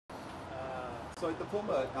So the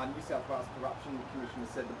former New South Wales Corruption Commissioner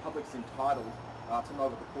said the public's entitled to know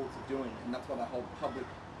what the courts are doing, and that's why they hold public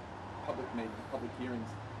meetings, public hearings.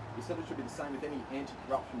 You said it should be the same with any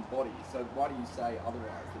anti-corruption body. So why do you say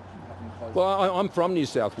otherwise? That you have them close? Well, I'm from New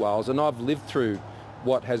South Wales, and I've lived through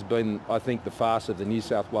what has been, I think, the farce of the New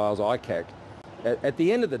South Wales ICAC. At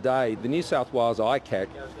the end of the day, the New South Wales ICAC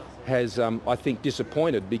has, I think,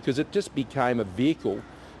 disappointed because it just became a vehicle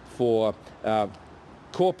for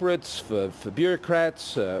corporates, for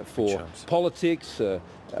bureaucrats, for politics,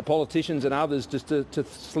 politicians and others just to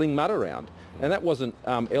sling mud around. And that wasn't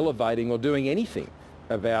elevating or doing anything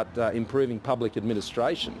about improving public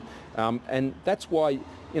administration. And that's why,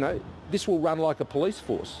 this will run like a police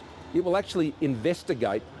force. It will actually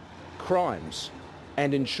investigate crimes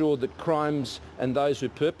and ensure that crimes and those who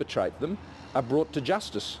perpetrate them are brought to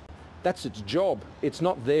justice. That's its job. It's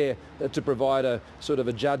not there to provide a sort of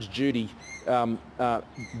a Judge Judy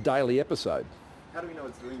daily episode. How do we know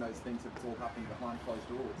it's doing those things if it's all happening behind closed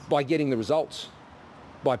doors? By getting the results,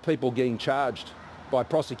 by people getting charged, by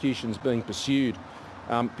prosecutions being pursued,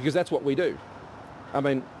 because that's what we do. I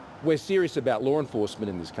mean, we're serious about law enforcement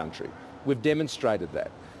in this country. We've demonstrated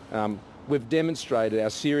that. We've demonstrated our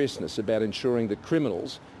seriousness about ensuring that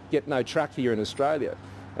criminals get no truck here in Australia.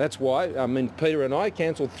 That's why, Peter and I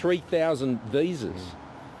cancelled 3,000 visas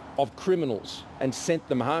of criminals and sent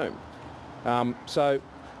them home. Our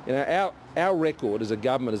record as a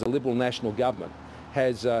government, as a Liberal national government,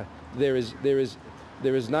 has there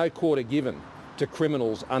is no quarter given to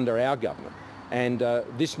criminals under our government, and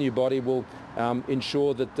this new body will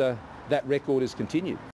ensure that that record is continued.